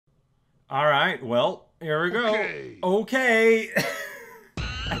Alright, well, here we go. Okay.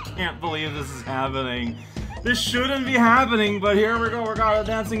 I can't believe this is happening. This shouldn't be happening, but here we go. We got a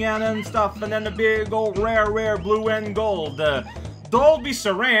dancing ant and stuff, and then the big old rare blue and gold. Dolby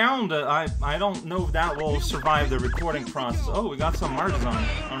surround. I don't know if that will survive the recording process. Oh, we got some marks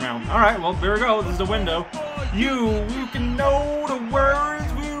around. Alright, well, here we go. This is the window. You can know the words.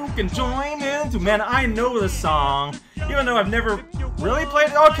 You can join in. Man, I know this song. Even though I've never really played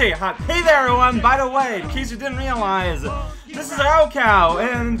it. Okay, hey there, everyone. By the way, in case you didn't realize, this is Cow,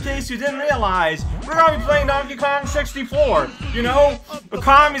 and in case you didn't realize, we're gonna be playing Donkey Kong 64. You know,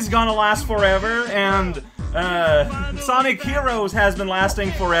 Okami's gonna last forever, and Sonic Heroes has been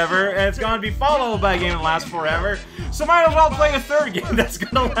lasting forever, and it's gonna be followed by a game that lasts forever. So might as well play a third game that's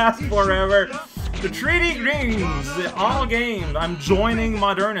gonna last forever. The 3D Greens, all game. I'm joining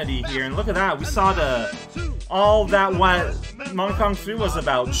modernity here, and look at that. We saw all that what Donkey Kong 3 was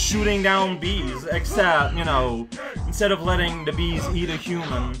about, shooting down bees, except, you know, instead of letting the bees eat a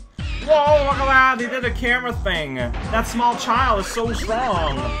human. Whoa, look at that, they did a camera thing. That small child is so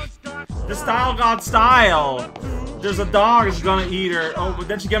strong. The style got style. There's a dog is gonna eat her. Oh, but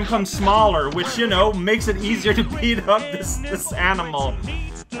then she becomes smaller, which, you know, makes it easier to beat up this animal.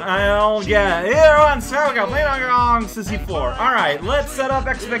 I don't get it. Here on Sarga, play Donkey Kong 64. Alright, let's set up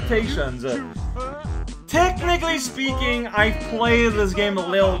expectations. Technically speaking, I've played this game a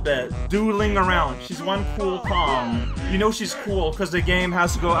little bit, doodling around. She's one cool Kong. You know she's cool because the game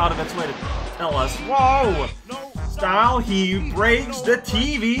has to go out of its way to tell us. Whoa! Style, he breaks the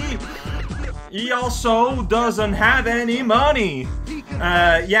TV. He also doesn't have any money.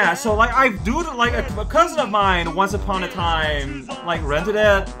 Yeah, so like I doodled, like a cousin of mine once upon a time like rented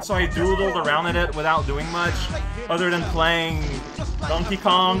it, so I doodled around in it without doing much other than playing Donkey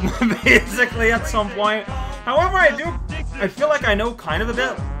Kong basically at some point. However, I feel like I know kind of a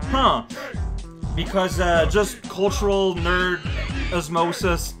bit, because just cultural nerd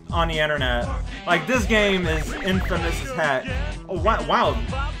osmosis on the internet. Like, this game is infamous as heck. Oh, wow.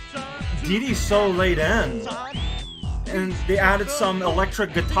 Didi's so laid in. And they added some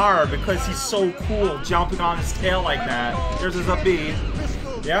electric guitar because he's so cool jumping on his tail like that. There's his upbeat.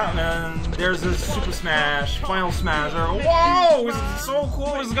 Yeah, man. There's his Super Smash, Final Smasher. Whoa! He's so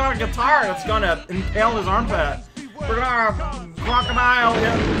cool. He's got a guitar that's gonna impale his armpit. We're gonna crocodile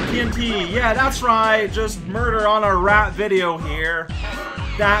TNT. Yeah, that's right. Just murder on a rap video here.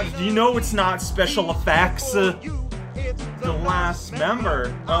 That, you know, it's not special effects. The last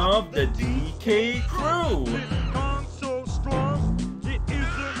member of the DK crew.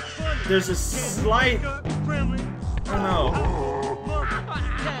 There's a slight... Oh no.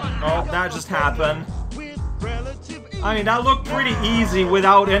 Oh, that just happened. I mean, that looked pretty easy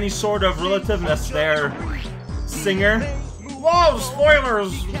without any sort of relativeness there, singer. Whoa,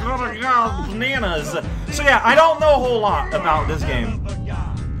 spoilers! Bananas! So yeah, I don't know a whole lot about this game.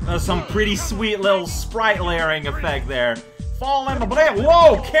 Some pretty sweet little sprite layering effect there. Fall in the blade.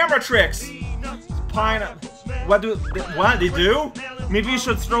 Whoa, camera tricks! What they do? Maybe you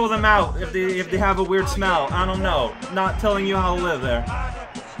should throw them out if they have a weird smell. I don't know. Not telling you how to live there.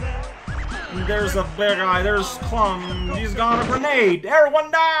 There's a big guy. There's Clum. He's got a grenade.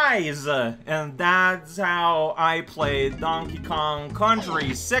 Everyone dies. And that's how I played Donkey Kong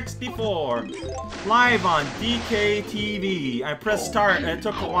Country 64 live on DK TV. I pressed start and it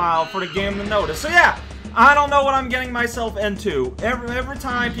took a while for the game to notice. So yeah. I don't know what I'm getting myself into. Every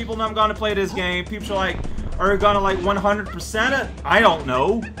time people know I'm gonna play this game, people are gonna like 100% it? I don't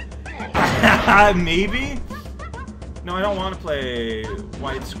know. Maybe? No, I don't want to play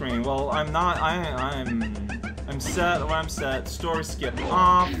widescreen. Well, I'm not. I'm set. Well, I'm set. Story skip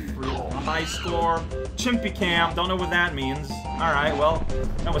off. High score. Chimpy cam. Don't know what that means. All right. Well,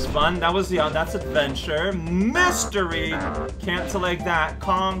 that was fun. That was that's adventure. Mystery. Can't select that.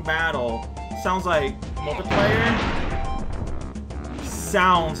 Kong battle. Sounds like multiplayer.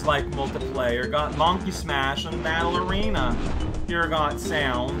 Sounds like multiplayer. Got Monkey Smash and Battle Arena. Here got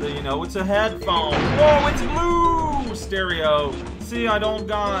sound. You know, it's a headphone. Whoa, it's blue stereo. See, I don't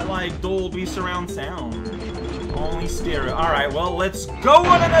got like Dolby surround sound. Only stereo. Alright, well, let's go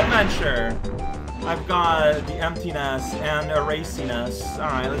on an adventure. I've got the emptiness and erasiness.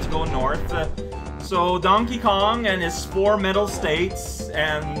 Alright, let's go north. So, Donkey Kong and his 4 middle states,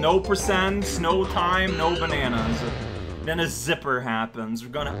 and no percents, no time, no bananas. Then a zipper happens.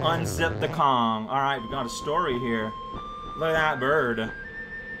 We're gonna unzip the Kong. Alright, we got a story here. Look at that bird.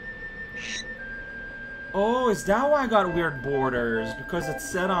 Oh, is that why I got weird borders? Because it's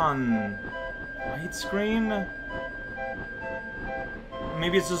set on widescreen?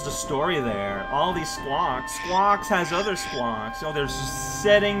 maybe it's just a story there. All these squawks. Squawks has other squawks. Oh, they're just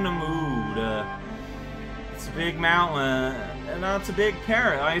setting the mood. It's a big mountain, and that's a big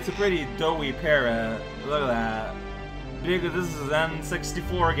parrot. Oh, it's a pretty doughy parrot. Look at that. Big. This is an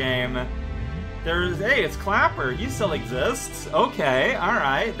N64 game. Hey, it's Clapper. He still exists. Okay,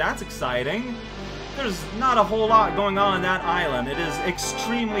 alright, that's exciting. There's not a whole lot going on that island. It is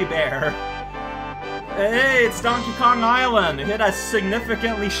extremely bare. Hey, it's Donkey Kong Island. It has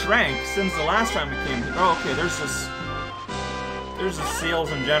significantly shrank since the last time we came to. Oh, okay, there's just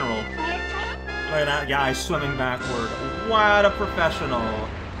seals in general. Look at that guy swimming backward. What a professional.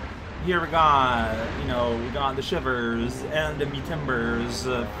 Here we got, you know, we got the shivers and the me timbers,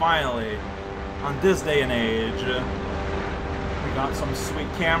 finally, on this day and age. We got some sweet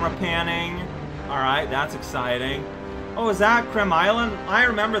camera panning. Alright, that's exciting. Oh, is that Krem Island? I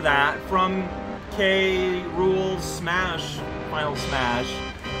remember that from K. Rool's Smash, Final Smash.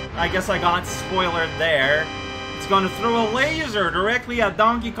 I guess I got spoiled there. It's gonna throw a laser directly at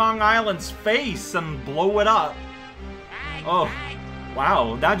Donkey Kong Island's face and blow it up. Oh,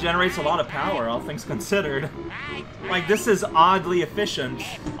 wow, that generates a lot of power, all things considered. Like, this is oddly efficient,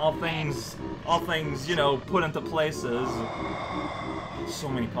 all things, you know, put into places. So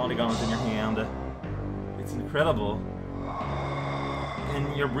many polygons in your hand. It's incredible.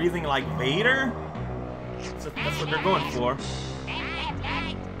 And you're breathing like Vader? That's what they're going for.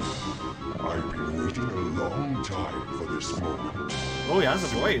 I've been waiting a long time for this moment. Oh, he has a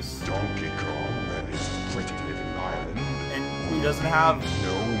voice. Donkey Kong and his pretty little island. And he doesn't have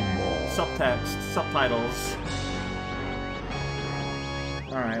no more subtitles.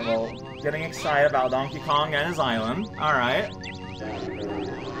 Alright, well, getting excited about Donkey Kong and his island. Alright.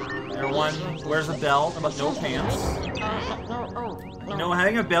 Everyone wears a belt, but no pants. You know,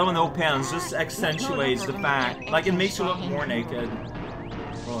 having a belt with no pants just accentuates the fact, like, it makes you look more naked.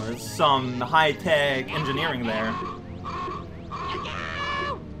 Well, there's some high-tech engineering there.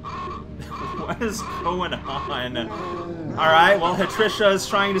 What is going on? Alright, well, Patricia is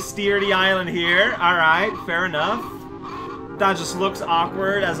trying to steer the island here. Alright, fair enough. That just looks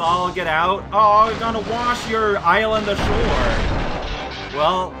awkward as all get out. Oh, you're gonna wash your island ashore.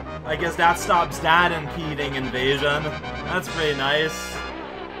 Well, I guess that stops that impeding invasion. That's pretty nice.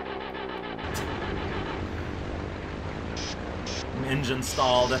 Engine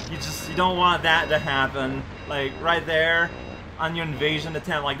stalled. You don't want that to happen. Like, right there on your invasion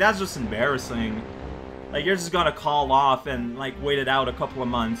attempt. Like, that's just embarrassing. Like, you're just gonna call off and, like, wait it out a couple of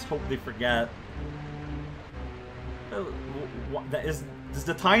months. Hope they forget. Does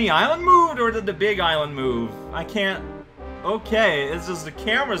the tiny island move, or did the big island move? I can't... Okay, it's just the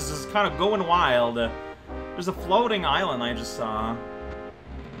camera's just kind of going wild. There's a floating island I just saw.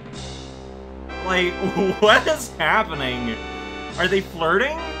 Like, what is happening? Are they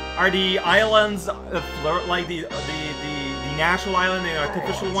flirting? Are the islands flirt, like the natural island, the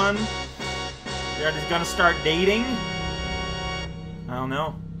artificial one? They're just gonna start dating? I don't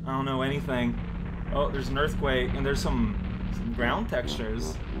know. I don't know anything. Oh, there's an earthquake, and there's some ground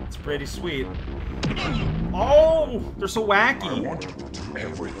textures. It's pretty sweet. Oh, they're so wacky. I want you to do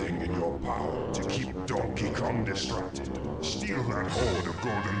everything in your power to keep Donkey Kong distracted. Steal that horde of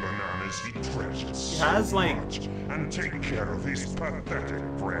golden bananas he treasures. He has, like... And take care of his pathetic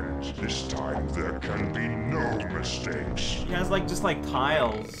friends. This time there can be no mistakes. He has, like, just like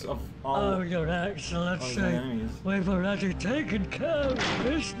tiles of all... Oh, Your Excellency, we've already taken care of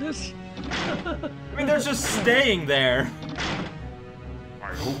business. I mean, they're just staying there.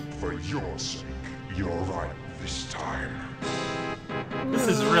 I hope for your sake, you're right this time. This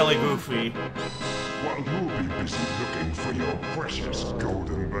is really goofy. While you'll be busy looking for your precious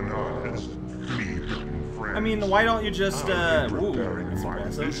golden bananas, flea-bitten friends. I mean, why don't you just, ooh, that's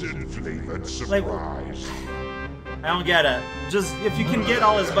impressive. Flavored surprise. I don't get it. Just, if you can get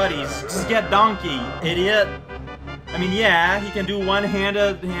all his buddies, just get Donkey, idiot. I mean, yeah, he can do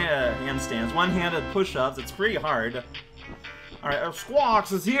one-handed handstands, one-handed push-ups. It's pretty hard. Alright,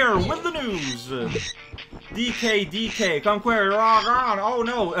 Squawks is here with the news. DK, conquer, rock on. Oh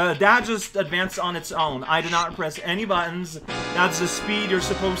no, that just advanced on its own. I did not press any buttons. That's the speed you're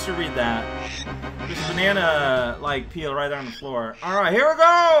supposed to read that. There's a banana, like, peel right there on the floor. Alright, here we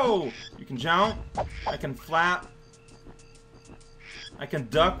go! You can jump. I can flap. I can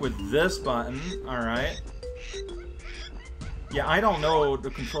duck with this button. Alright. Yeah, I don't know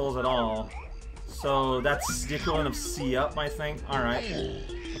the controls at all. So that's the equivalent of C up, I think. Alright.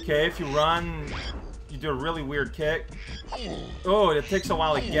 Okay, if you run, you do a really weird kick. Oh, it takes a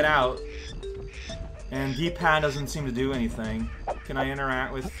while to get out. And D-pad doesn't seem to do anything. Can I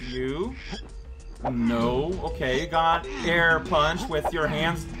interact with you? No. Okay, you got air punch with your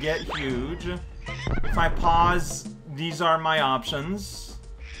hands get huge. If I pause, these are my options.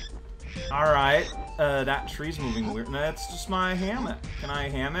 Alright. That tree's moving weird. No, that's just my hammock. Can I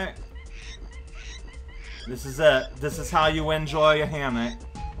hammock? This is it. This is how you enjoy a hammock.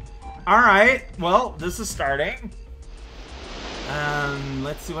 Alright. Well, this is starting.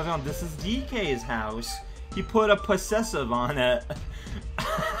 Let's see what's on. This is DK's house. He put a possessive on it.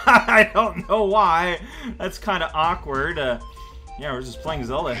 I don't know why. That's kind of awkward. Yeah, we're just playing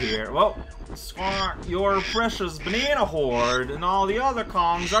Zelda here. Well, Squawk, your precious banana horde and all the other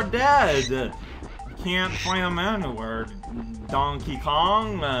Kongs are dead. I can't find them anywhere. Donkey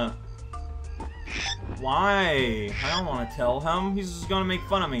Kong. Why? I don't want to tell him. He's just gonna make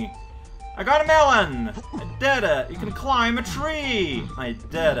fun of me. I got a melon! I did it! You can climb a tree! I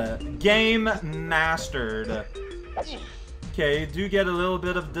did it. Game mastered. Okay, do get a little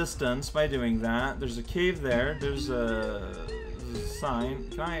bit of distance by doing that. There's a cave there. There's a sign.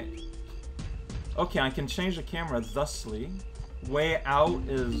 Can I... Okay, I can change the camera thusly. Way out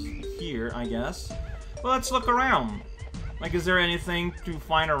is here, I guess. Well, let's look around. Like, is there anything to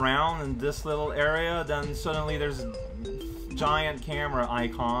find around in this little area? Then suddenly there's a giant camera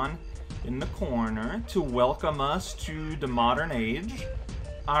icon in the corner to welcome us to the modern age.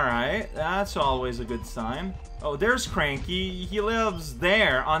 Alright, that's always a good sign. Oh, there's Cranky. He lives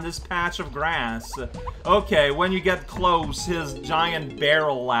there on this patch of grass. Okay, when you get close, his giant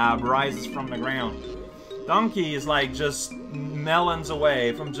barrel lab rises from the ground. Donkey is like just melons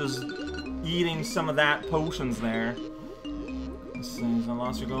away from just eating some of that potions there.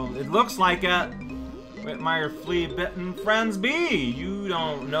 It looks like it. With my flea-bitten friends be. You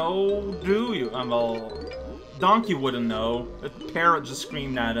don't know, do you? Well, Donkey wouldn't know. The parrot just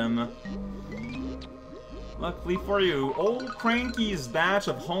screamed at him. Luckily for you, old Cranky's batch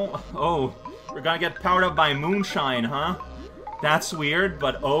of home... Oh, we're gonna get powered up by moonshine, huh? That's weird,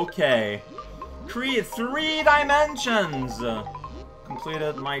 but okay. Create 3 dimensions!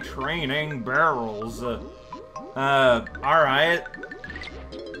 Completed my training barrels. Alright.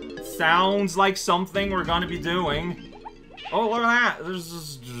 Sounds like something we're gonna be doing. Oh, look at that!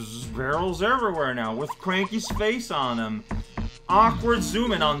 There's just barrels everywhere now with Cranky's face on them. Awkward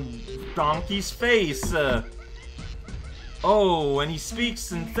zoom in on Donkey's face. Oh, and he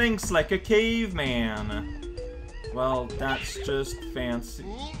speaks and thinks like a caveman. Well, that's just fancy.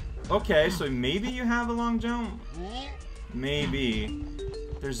 Okay, so maybe you have a long jump? Maybe.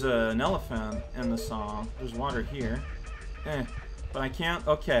 There's an elephant in the song. There's water here. But I can't...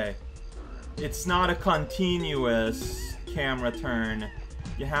 Okay. It's not a continuous camera turn.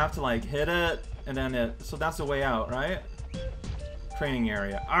 You have to, like, hit it, and then it... So that's the way out, right? Training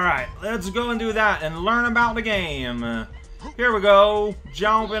area. Alright, let's go and do that and learn about the game. Here we go.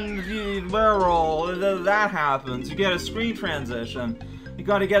 Jump in the barrel. That happens. You get a screen transition. You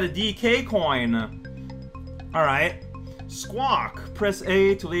gotta get a DK coin. Alright. Squawk. Press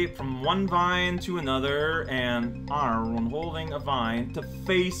A to leap from one vine to another, and R when holding a vine to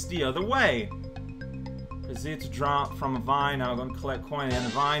face the other way. Press Z to drop from a vine. Now I'm going to collect coin, and the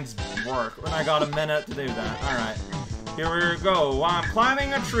vines work. And I got a minute to do that. Alright. Here we go. I'm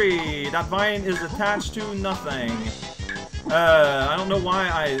climbing a tree. That vine is attached to nothing. I don't know why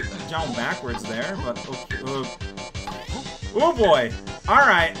I jumped backwards there, but okay. Oh boy.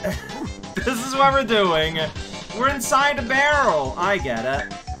 Alright. This is what we're doing. We're inside a barrel. I get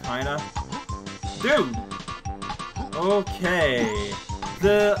it. Kinda. Dude. Okay.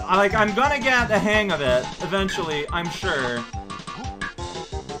 I'm gonna get the hang of it eventually, I'm sure.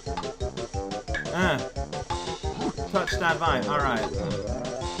 Touch that vine. Alright.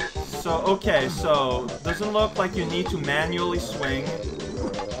 So, okay, so doesn't look like you need to manually swing.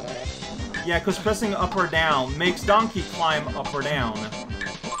 Yeah, because pressing up or down makes Donkey climb up or down.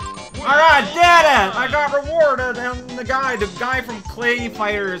 Alright, did it! I got rewarded, and the guy from Clay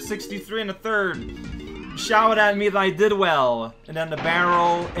Fighter 63 1/3 shouted at me that I did well, and then the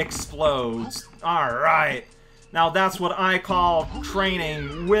barrel explodes. Alright. Now that's what I call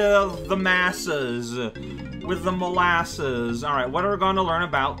training with the masses. With the molasses. Alright, what are we going to learn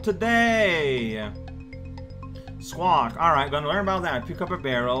about today? Squawk. Alright, gonna learn about that. Pick up a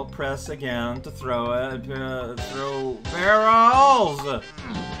barrel, press again to throw it. Throw barrels!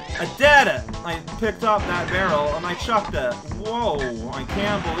 I did it! I picked up that barrel and I chucked it. Whoa, I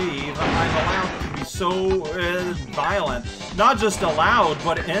can't believe I'm allowed to be so violent. Not just allowed,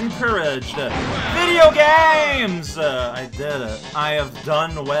 but encouraged. Video games! I did it. I have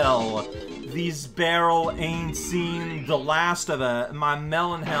done well. These barrel ain't seen the last of it. My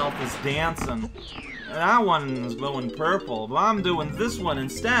melon health is dancing. That one's glowing purple, but I'm doing this one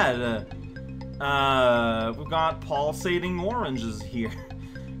instead. We've got pulsating oranges here.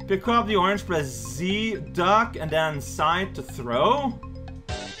 Pick up the orange, press Z, duck, and then side to throw?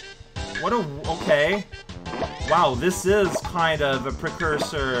 What a... okay. Wow, this is kind of a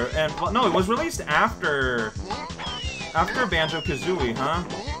precursor, and... well, no, it was released after Banjo-Kazooie, huh?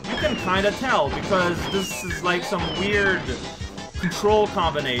 You can kind of tell, because this is like some weird control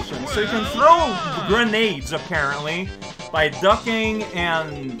combination. So you can throw grenades, apparently, by ducking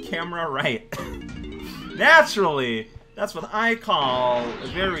and camera right. Naturally! That's what I call a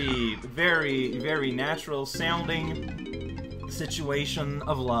very, very, very natural sounding situation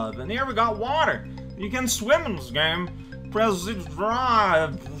of love. And here we got water. You can swim in this game. Press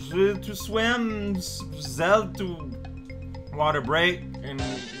drive to swim, Z to water break, and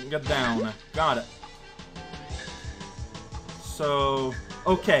get down. Got it. So,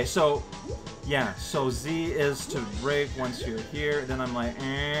 okay, so, yeah, so Z is to break once you're here, then I'm like,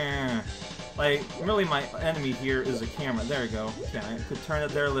 eh. Like, really my enemy here is a camera. There you go. Okay, I could turn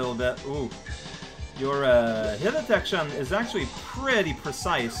it there a little bit. Ooh. Your hit detection is actually pretty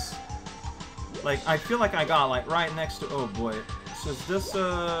precise. Like, I feel like I got, like, right next to... oh boy. So is this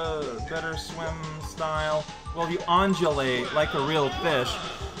a better swim style? Well, you undulate like a real fish.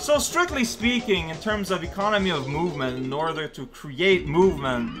 So strictly speaking, in terms of economy of movement, in order to create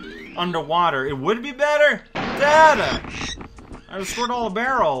movement underwater, it would be better? Data! I restored all the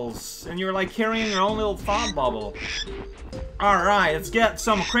barrels, and you're like carrying your own little thought bubble. Alright, let's get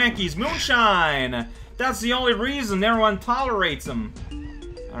some Cranky's moonshine! That's the only reason everyone tolerates them.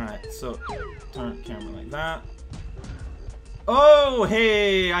 Alright, so turn the camera like that. Oh,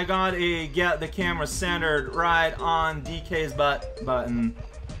 hey, I got a get the camera centered right on DK's butt button.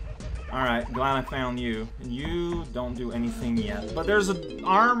 Alright, glad I found you. And you don't do anything yet. But there's an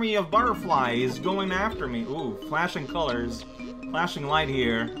army of butterflies going after me. Ooh, flashing colors. Flashing light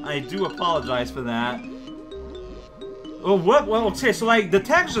here. I do apologize for that. Oh, what? Well, okay, so like the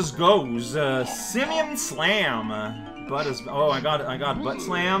text just goes. Simian Slam. Butt is. Oh, I got butt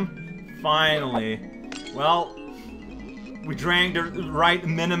slam. Finally. Well, we drank the right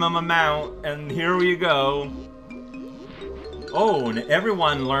minimum amount, and here we go. Oh, and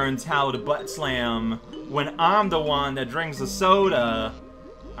everyone learns how to butt slam when I'm the one that drinks the soda.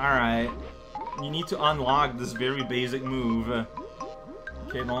 Alright. You need to unlock this very basic move.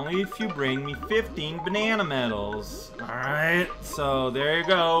 Okay, but only if you bring me 15 banana medals. Alright, so there you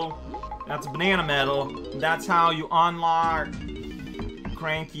go. That's a banana medal. That's how you unlock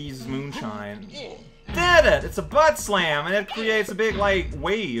Cranky's moonshine. Did it! It's a butt slam, and it creates a big, like,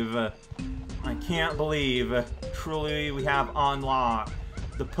 wave. I can't believe, truly, we have unlocked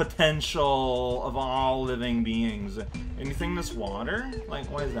the potential of all living beings. Anything in this water? Like,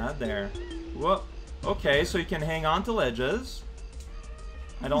 why is that there? Whoa. Okay, so you can hang on to ledges.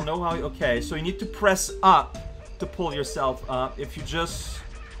 I don't know how... okay, so you need to press up to pull yourself up. If you just...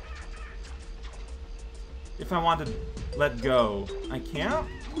 if I want to let go, I can't?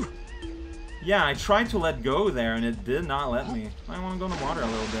 Yeah, I tried to let go there, and it did not let me. I want to go in the water a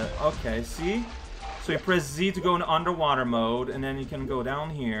little bit. Okay, see? So you press Z to go into underwater mode, and then you can go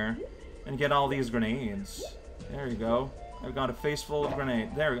down here and get all these grenades. There you go. I've got a face full of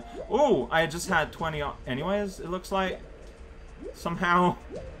grenades. There we go. Ooh, I just had 20 anyways, it looks like. Somehow.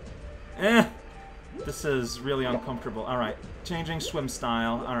 This is really uncomfortable. Alright, changing swim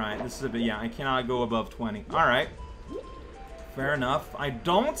style. Alright, this is a bit... yeah, I cannot go above 20. Alright. Fair enough. I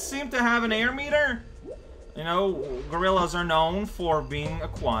don't seem to have an air meter. You know, gorillas are known for being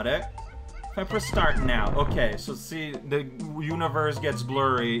aquatic. If I press start now. Okay, so see, the universe gets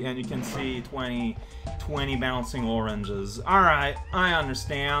blurry and you can see 20 bouncing oranges. Alright, I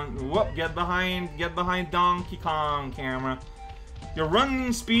understand. Whoop, get behind Donkey Kong, camera. Your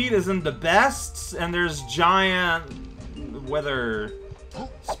running speed isn't the best, and there's giant weather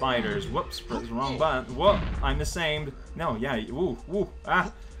spiders. Whoops, press the wrong button. Whoop, I misaimed. No, yeah, woo, ah,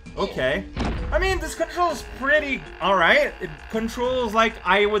 okay. I mean, this controls pretty alright. It controls like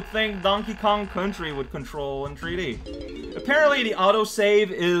I would think Donkey Kong Country would control in 3D. Apparently, the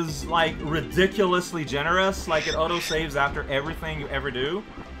autosave is, like, ridiculously generous. Like, it autosaves after everything you ever do.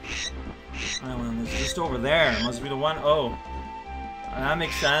 Island is just over there. It must be the one. Oh. That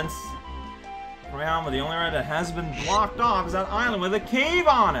makes sense. Realm, the only area that has been blocked off is that island with a cave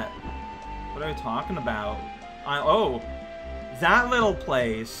on it. What are we talking about? Oh, that little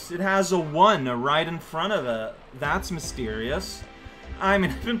place. It has a 1 right in front of it. That's mysterious. I mean,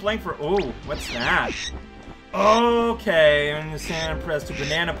 I've been playing for... oh, what's that? Okay, I'm just saying press to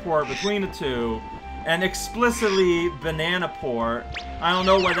banana port between the two. And explicitly banana port. I don't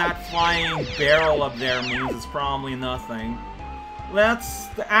know what that flying barrel up there means. It's probably nothing. let's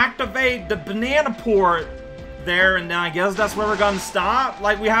activate the banana port there, and then I guess that's where we're gonna stop.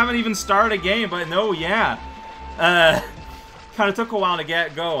 Like, we haven't even started a game, but no, yeah. Kind of took a while to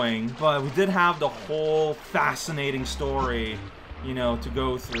get going, but we did have the whole fascinating story, you know, to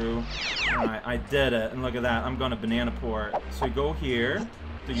go through. Alright, I did it, and look at that, I'm gonna banana port. So you go here,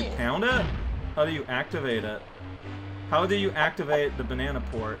 do you pound it? How do you activate it? How do you activate the banana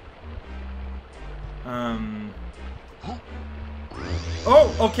port?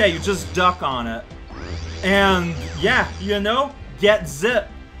 Oh, okay, you just duck on it. And, yeah, you know, get zip.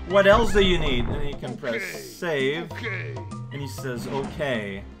 What else do you need? And you can press save. And he says,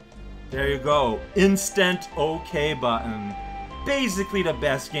 okay. There you go. Instant okay button. Basically the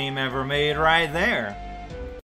best game ever made right there.